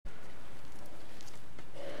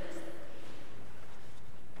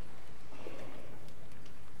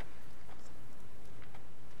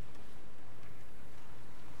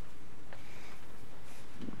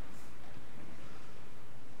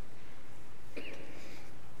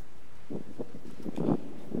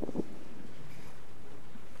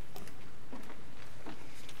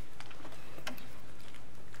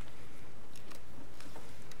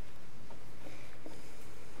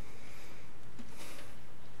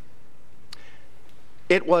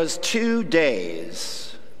It was 2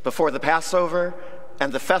 days before the Passover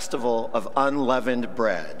and the festival of unleavened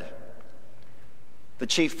bread. The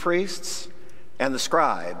chief priests and the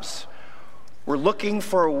scribes were looking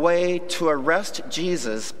for a way to arrest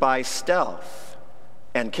Jesus by stealth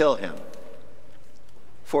and kill him.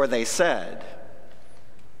 For they said,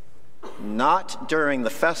 "Not during the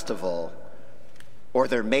festival, or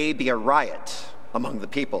there may be a riot among the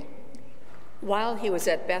people." While he was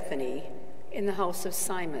at Bethany, in the house of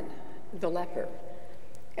Simon the leper,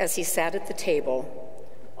 as he sat at the table,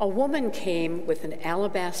 a woman came with an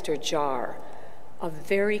alabaster jar of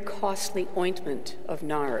very costly ointment of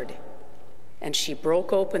nard, and she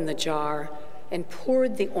broke open the jar and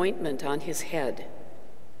poured the ointment on his head.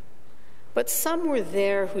 But some were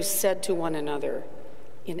there who said to one another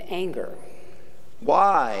in anger,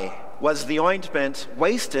 "Why was the ointment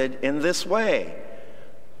wasted in this way?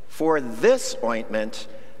 For this ointment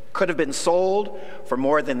could have been sold for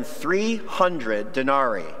more than 300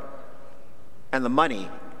 denarii, and the money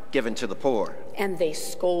given to the poor." And they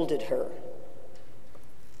scolded her.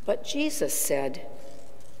 But Jesus said,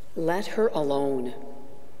 "Let her alone.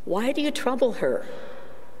 Why do you trouble her?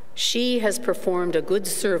 She has performed a good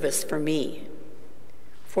service for me.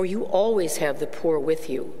 For you always have the poor with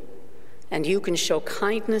you, and you can show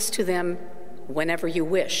kindness to them whenever you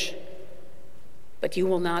wish. But you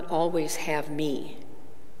will not always have me.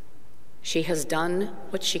 She has done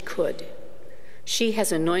what she could. She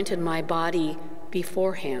has anointed my body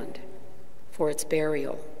beforehand for its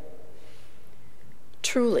burial.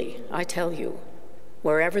 Truly, I tell you,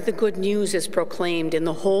 wherever the good news is proclaimed in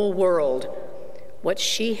the whole world, what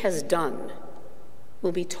she has done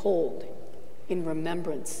will be told in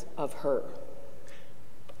remembrance of her."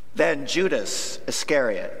 Then Judas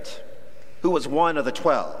Iscariot, who was one of the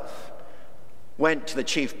 12, went to the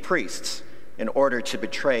chief priests in order to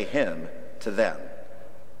betray him to them.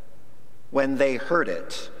 When they heard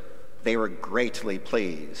it, they were greatly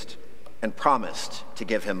pleased and promised to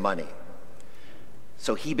give him money.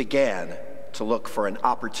 So he began to look for an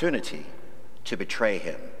opportunity to betray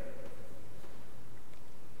him.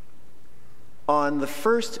 On the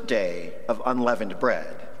first day of unleavened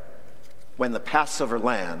bread, when the Passover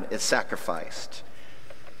lamb is sacrificed,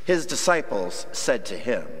 his disciples said to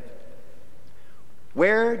him,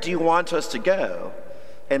 "Where do you want us to go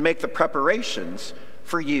and make the preparations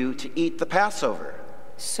for you to eat the Passover?"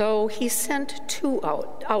 So he sent two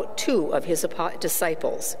of his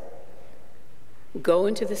disciples. "Go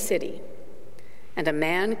into the city, and a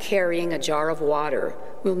man carrying a jar of water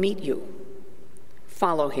will meet you.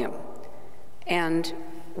 Follow him, and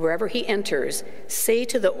wherever he enters, say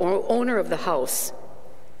to the owner of the house,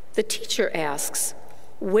 'The teacher asks,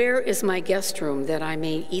 where is my guest room that I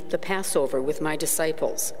may eat the Passover with my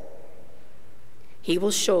disciples?' He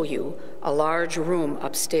will show you a large room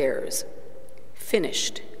upstairs,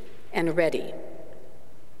 finished and ready.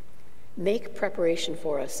 Make preparation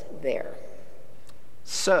for us there."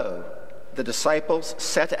 So the disciples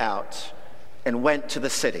set out and went to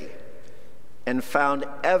the city and found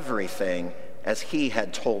everything as he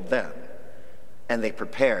had told them, and they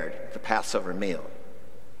prepared the Passover meal.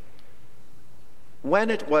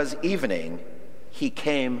 When it was evening, he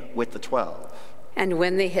came with the 12. And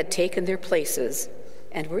when they had taken their places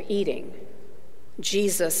and were eating,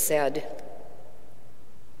 Jesus said,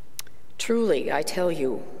 "Truly, I tell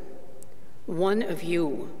you, one of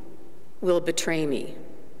you will betray me,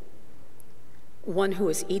 one who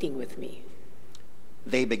is eating with me."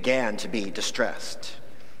 They began to be distressed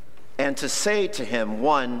and to say to him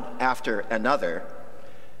one after another,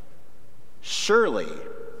 "Surely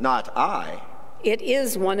not I." It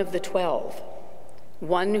is one of the 12,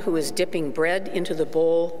 one who is dipping bread into the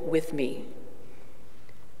bowl with me.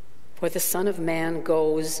 For the Son of Man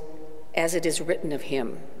goes as it is written of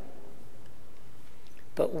him.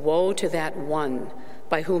 But woe to that one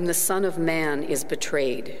by whom the Son of Man is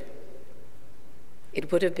betrayed.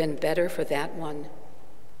 It would have been better for that one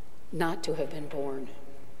not to have been born.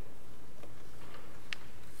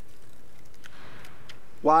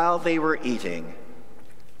 While they were eating,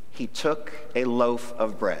 he took a loaf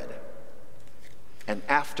of bread, and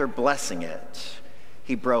after blessing it,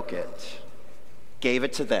 he broke it, gave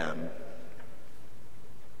it to them.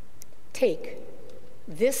 "Take,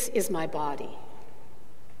 this is my body."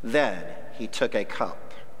 Then he took a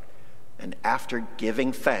cup, and after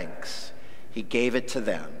giving thanks, he gave it to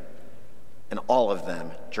them, and all of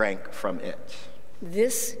them drank from it.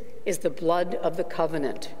 "This is the blood of the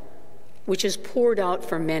covenant, which is poured out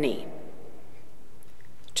for many.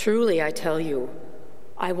 Truly, I tell you,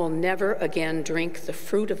 I will never again drink the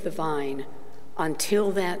fruit of the vine until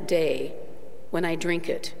that day when I drink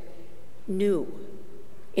it new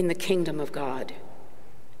in the kingdom of God."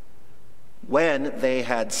 When they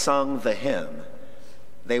had sung the hymn,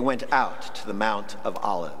 they went out to the Mount of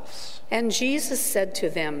Olives. And Jesus said to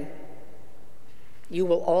them, "You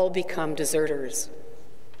will all become deserters,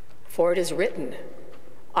 for it is written,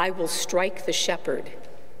 'I will strike the shepherd,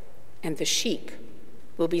 and the sheep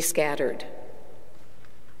will be scattered.'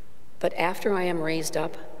 But after I am raised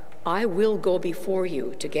up, I will go before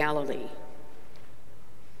you to Galilee."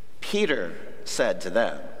 Peter said to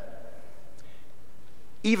them,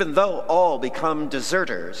 "Even though all become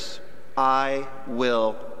deserters, I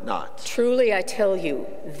will not." "Truly I tell you,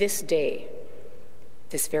 this day,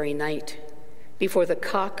 this very night, before the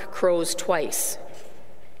cock crows twice,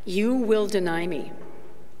 you will deny me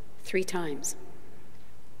 3 times.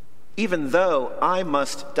 Even though I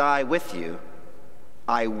must die with you,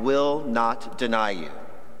 I will not deny you."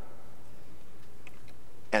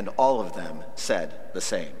 And all of them said the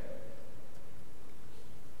same.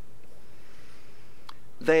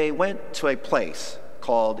 They went to a place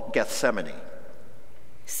called Gethsemane.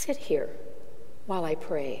 "Sit here while I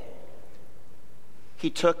pray." He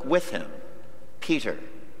took with him Peter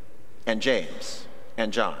and James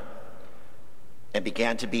and John and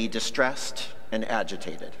began to be distressed and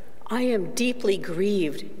agitated. "I am deeply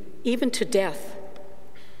grieved, even to death.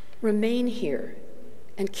 Remain here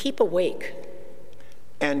and keep awake."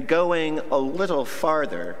 And going a little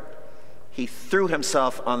farther, he threw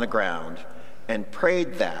himself on the ground and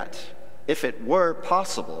prayed that, if it were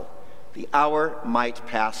possible, the hour might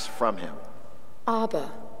pass from him.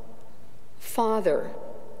 "Abba, Father,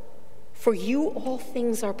 for you all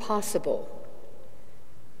things are possible.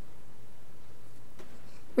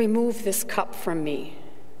 Remove this cup from me.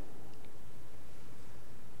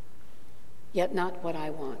 Yet not what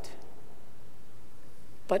I want,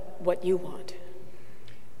 but what you want."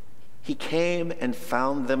 He came and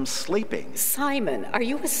found them sleeping. "Simon, are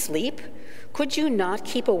you asleep? Could you not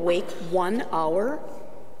keep awake 1 hour?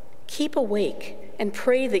 Keep awake and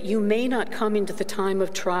pray that you may not come into the time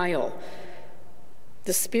of trial.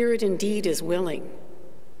 The spirit indeed is willing,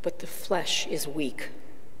 but the flesh is weak."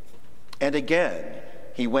 And again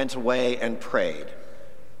he went away and prayed,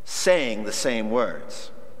 saying the same words.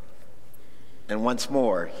 And once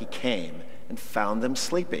more he came and found them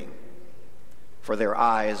sleeping, for their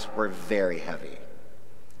eyes were very heavy,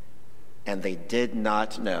 and they did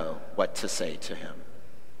not know what to say to him.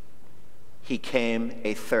 He came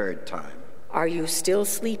a 3rd time. "Are you still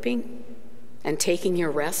sleeping and taking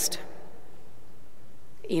your rest?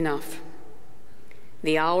 Enough.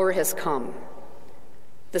 The hour has come.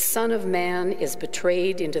 The Son of Man is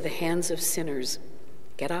betrayed into the hands of sinners.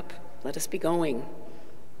 Get up, let us be going.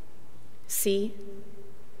 See,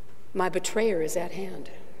 my betrayer is at hand."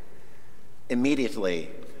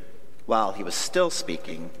 Immediately, while he was still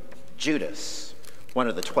speaking, Judas, one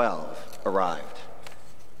of the 12, arrived.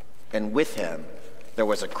 And with him there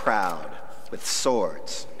was a crowd with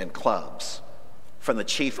swords and clubs from the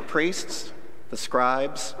chief priests, the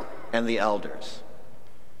scribes, and the elders.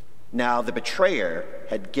 Now the betrayer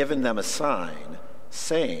had given them a sign,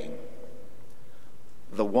 saying,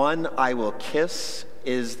 "The one I will kiss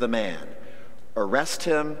is the man. Arrest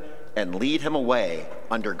him and lead him away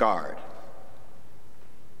under guard."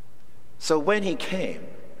 So when he came,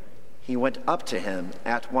 he went up to him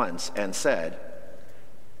at once and said,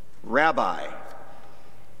 "Rabbi,"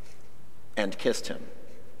 and kissed him.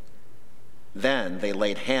 Then they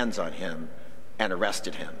laid hands on him and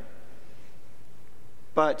arrested him.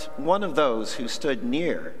 But one of those who stood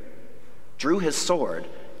near drew his sword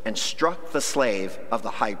and struck the slave of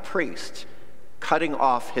the high priest, cutting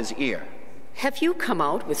off his ear. "Have you come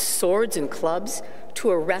out with swords and clubs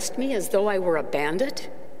to arrest me as though I were a bandit?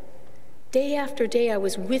 Day after day I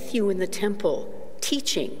was with you in the temple,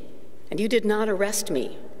 teaching, and you did not arrest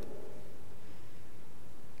me.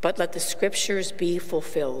 But let the scriptures be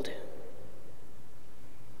fulfilled."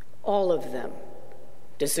 All of them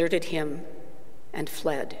deserted him and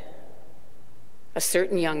fled. A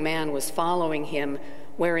certain young man was following him,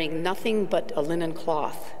 wearing nothing but a linen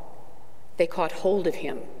cloth. They caught hold of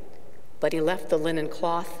him, but he left the linen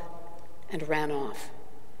cloth and ran off,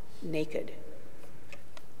 naked.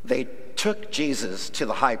 They took Jesus to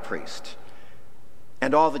the high priest,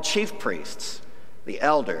 and all the chief priests, the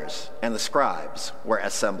elders, and the scribes were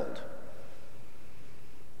assembled.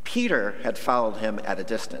 Peter had followed him at a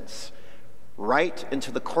distance, right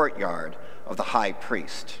into the courtyard of the high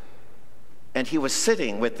priest, and he was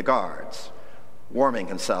sitting with the guards, warming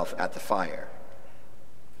himself at the fire.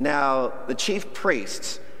 Now the chief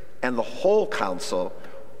priests and the whole council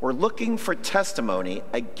were looking for testimony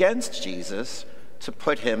against Jesus to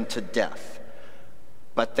put him to death,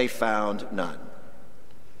 but they found none.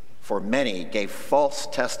 for many gave false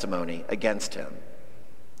testimony against him,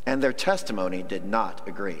 and their testimony did not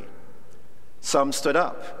agree. Some stood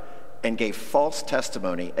up and gave false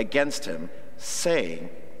testimony against him, saying,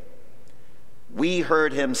 "We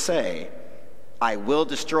heard him say, 'I will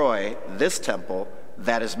destroy this temple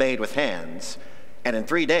that is made with hands, and in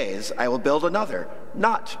 3 days I will build another,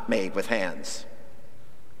 not made with hands.'"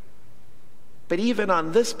 But even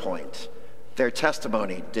on this point, their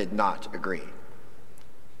testimony did not agree.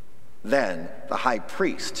 Then the high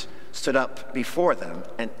priest stood up before them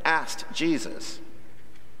and asked Jesus,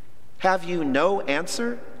 "Have you no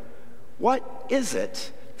answer? What is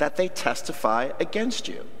it that they testify against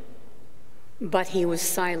you?" But he was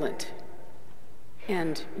silent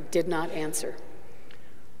and did not answer.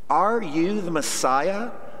 "Are you the Messiah,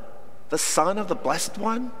 the Son of the Blessed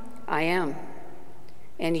One?" I am.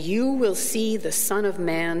 And you will see the Son of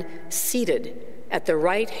Man seated at the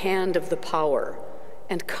right hand of the power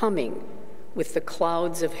and coming with the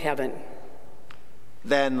clouds of heaven.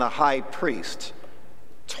 Then the high priest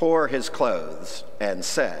tore his clothes and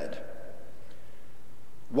said,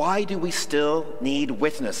 "Why do we still need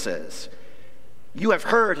witnesses? You have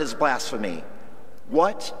heard his blasphemy.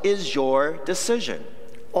 What is your decision?"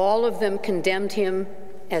 All of them condemned him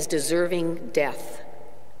as deserving death.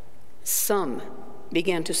 Some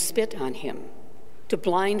began to spit on him, to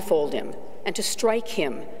blindfold him, and to strike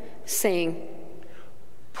him, saying,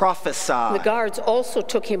 "Prophesy." The guards also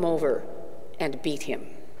took him over and beat him.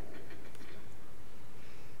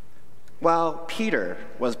 While Peter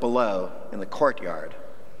was below in the courtyard,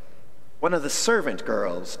 one of the servant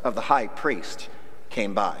girls of the high priest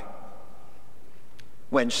came by.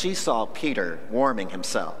 When she saw Peter warming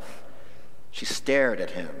himself, she stared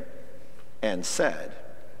at him and said,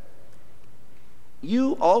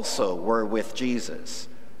 "You also were with Jesus,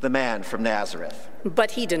 the man from Nazareth."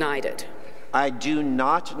 But he denied it. "I do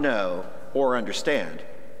not know or understand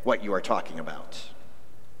what you are talking about."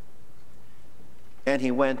 And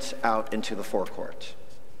he went out into the forecourt.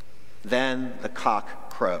 Then the cock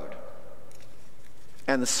crowed.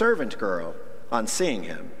 And the servant girl, on seeing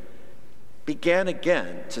him, began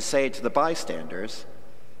again to say to the bystanders,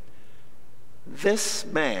 "This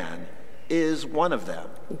man is one of them."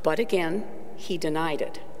 But again, he denied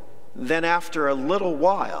it. Then after a little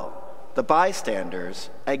while, the bystanders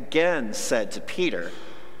again said to Peter,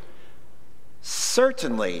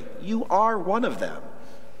 "Certainly you are one of them,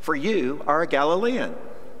 for you are a Galilean."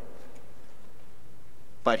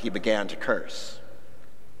 But he began to curse,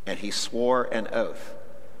 and he swore an oath,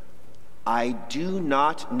 "I do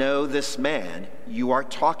not know this man you are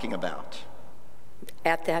talking about."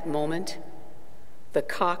 At that moment, the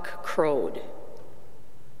cock crowed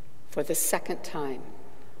for the second time.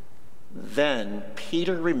 Then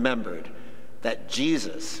Peter remembered that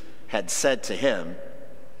Jesus had said to him,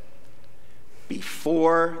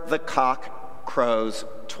 "Before the cock crows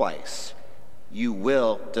twice, you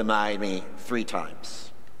will deny me 3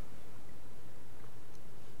 times."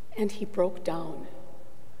 And he broke down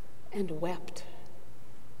and wept.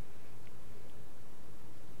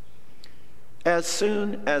 As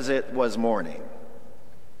soon as it was morning,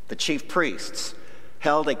 the chief priests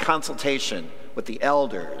held a consultation with the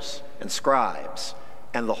elders and scribes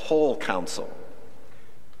and the whole council.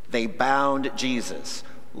 They bound Jesus,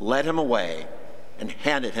 led him away, and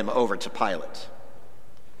handed him over to Pilate.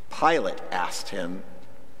 Pilate asked him,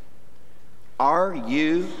 "Are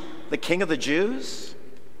you the king of the Jews?"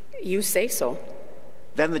 You say so.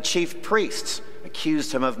 Then the chief priests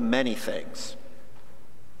accused him of many things.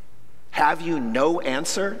 "Have you no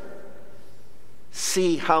answer?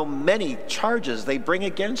 See how many charges they bring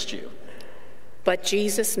against you." But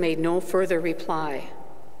Jesus made no further reply,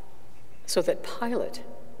 so that Pilate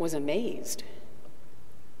was amazed.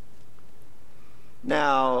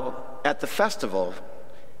 Now, at the festival,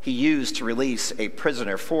 he used to release a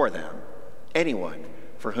prisoner for them, anyone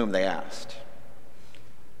for whom they asked.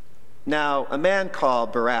 Now, a man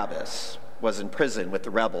called Barabbas was in prison with the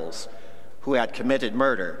rebels who had committed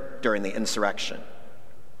murder during the insurrection.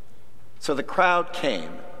 So the crowd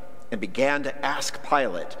came and began to ask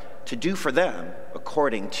Pilate to do for them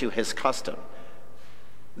according to his custom.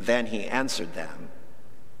 Then he answered them,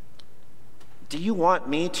 "Do you want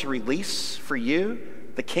me to release for you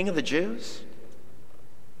the king of the Jews?"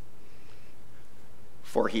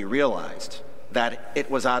 For he realized that it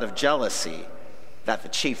was out of jealousy that the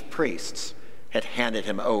chief priests had handed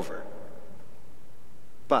him over.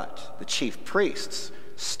 But the chief priests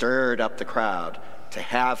stirred up the crowd to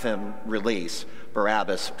have him release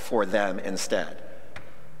Barabbas for them instead.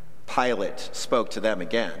 Pilate spoke to them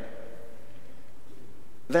again.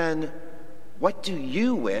 "Then what do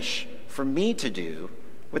you wish for me to do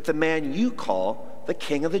with the man you call the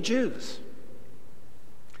King of the Jews?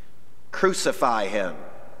 Crucify him."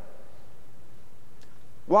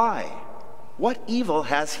 "Why? What evil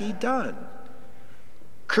has he done?"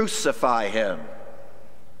 "Crucify him."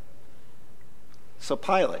 So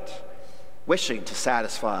Pilate, wishing to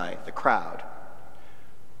satisfy the crowd,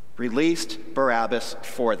 released Barabbas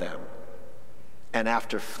for them, and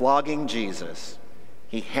after flogging Jesus,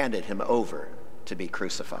 he handed him over to be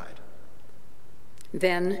crucified.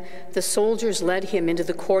 Then the soldiers led him into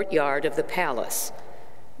the courtyard of the palace,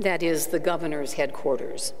 that is, the governor's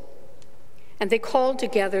headquarters. And they called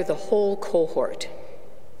together the whole cohort.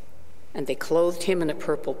 And they clothed him in a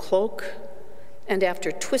purple cloak, and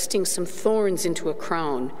after twisting some thorns into a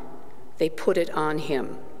crown, they put it on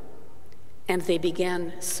him. And they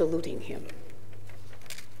began saluting him.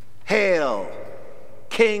 "Hail,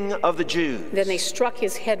 King of the Jews!" Then they struck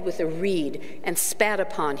his head with a reed and spat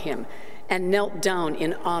upon him and knelt down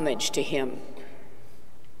in homage to him.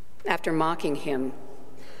 After mocking him,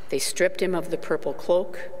 they stripped him of the purple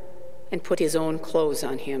cloak and put his own clothes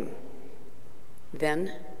on him.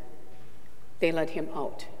 Then they led him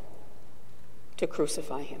out to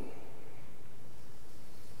crucify him.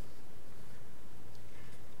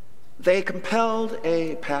 They compelled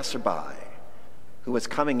a passerby who was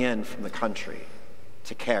coming in from the country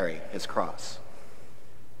to carry his cross.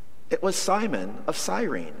 It was Simon of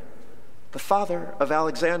Cyrene, the father of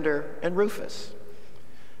Alexander and Rufus.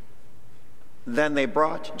 Then they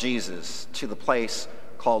brought Jesus to the place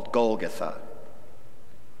called Golgotha,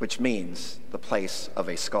 which means the place of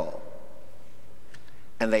a skull.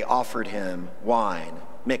 And they offered him wine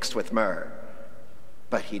mixed with myrrh,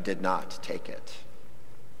 but he did not take it.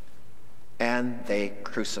 And they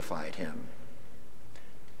crucified him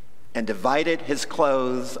and divided his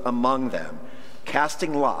clothes among them,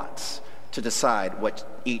 casting lots to decide what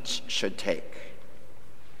each should take.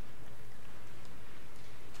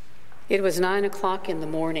 It was 9:00 in the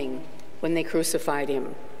morning when they crucified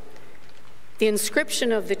him. The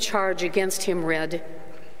inscription of the charge against him read,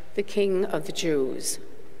 "The King of the Jews."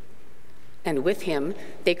 And with him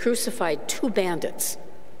they crucified 2 bandits,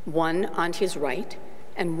 one on his right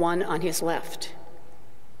and one on his left.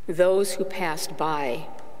 Those who passed by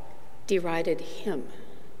derided him.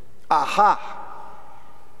 "Aha!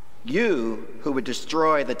 You who would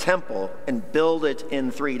destroy the temple and build it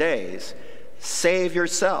in 3 days, save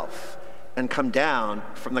yourself and come down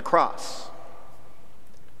from the cross."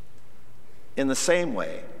 In the same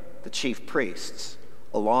way, the chief priests,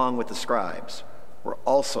 along with the scribes, were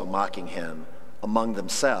also mocking him among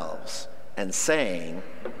themselves and saying,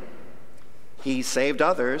 "He saved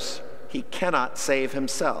others, he cannot save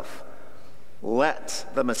himself. Let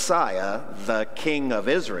the Messiah, the King of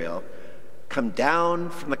Israel, come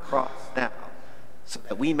down from the cross now, so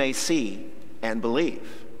that we may see and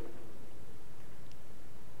believe."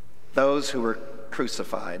 Those who were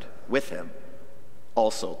crucified with him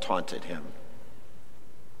also taunted him.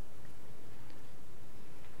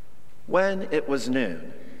 When it was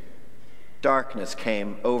noon, darkness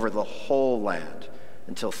came over the whole land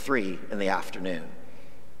until 3 p.m.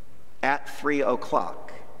 At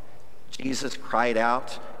 3:00, Jesus cried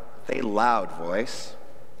out with a loud voice,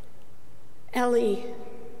 "Eli,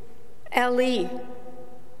 Eli,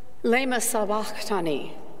 lema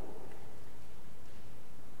sabachthani."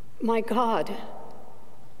 My God,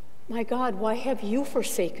 why have you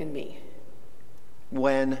forsaken me?"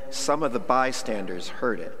 When some of the bystanders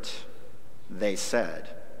heard it, they said,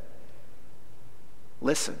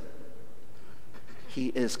 "Listen, he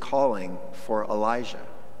is calling for Elijah."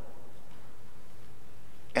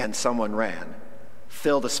 And someone ran,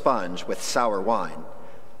 filled a sponge with sour wine,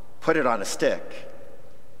 put it on a stick,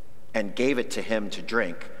 and gave it to him to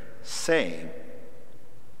drink, saying,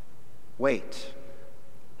 "Wait,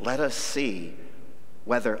 let us see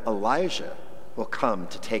whether Elijah will come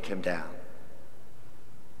to take him down."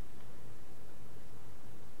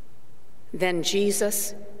 Then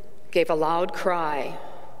Jesus gave a loud cry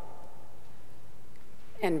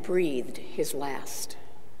and breathed his last.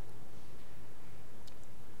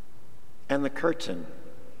 And the curtain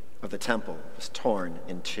of the temple was torn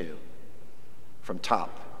in 2, from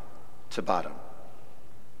top to bottom.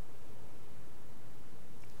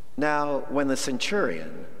 Now, when the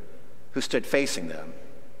centurion who stood facing them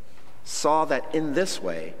saw that in this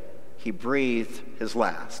way he breathed his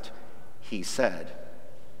last, he said,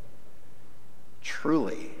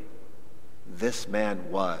 "Truly, this man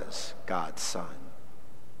was God's Son."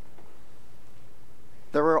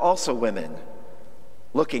 There were also women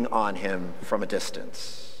looking on him from a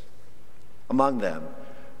distance. Among them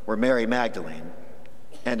were Mary Magdalene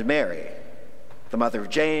and Mary, the mother of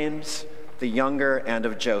James, the younger, and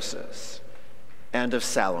of Joseph, and of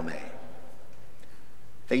Salome.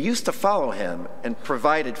 They used to follow him and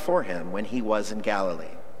provided for him when he was in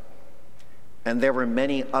Galilee. And there were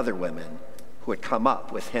many other women who had come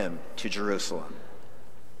up with him to Jerusalem.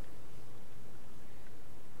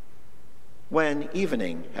 When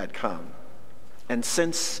evening had come, and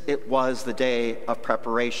since it was the day of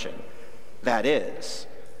preparation, that is,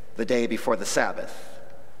 the day before the Sabbath,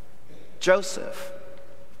 Joseph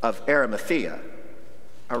of Arimathea,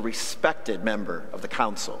 a respected member of the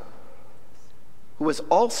council, who was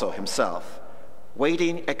also himself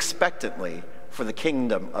waiting expectantly for the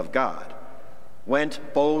kingdom of God, went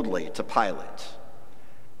boldly to Pilate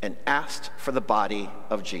and asked for the body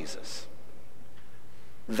of Jesus.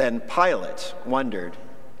 Then Pilate wondered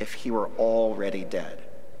if he were already dead.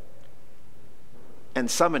 And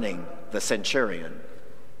summoning the centurion,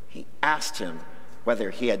 he asked him whether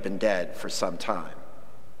he had been dead for some time.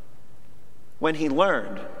 When he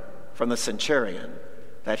learned from the centurion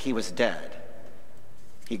that he was dead,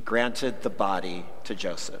 he granted the body to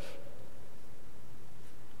Joseph.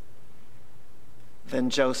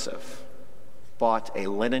 Then Joseph bought a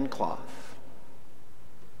linen cloth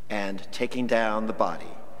and, taking down the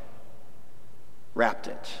body, wrapped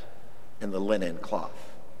it in the linen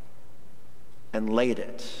cloth and laid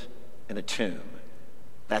it in a tomb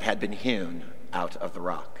that had been hewn out of the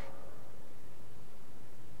rock.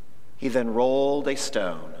 He then rolled a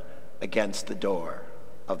stone against the door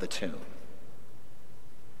of the tomb.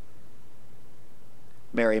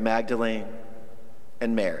 Mary Magdalene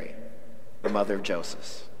and Mary, the mother of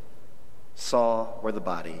Joseph, saw where the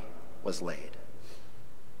body was laid.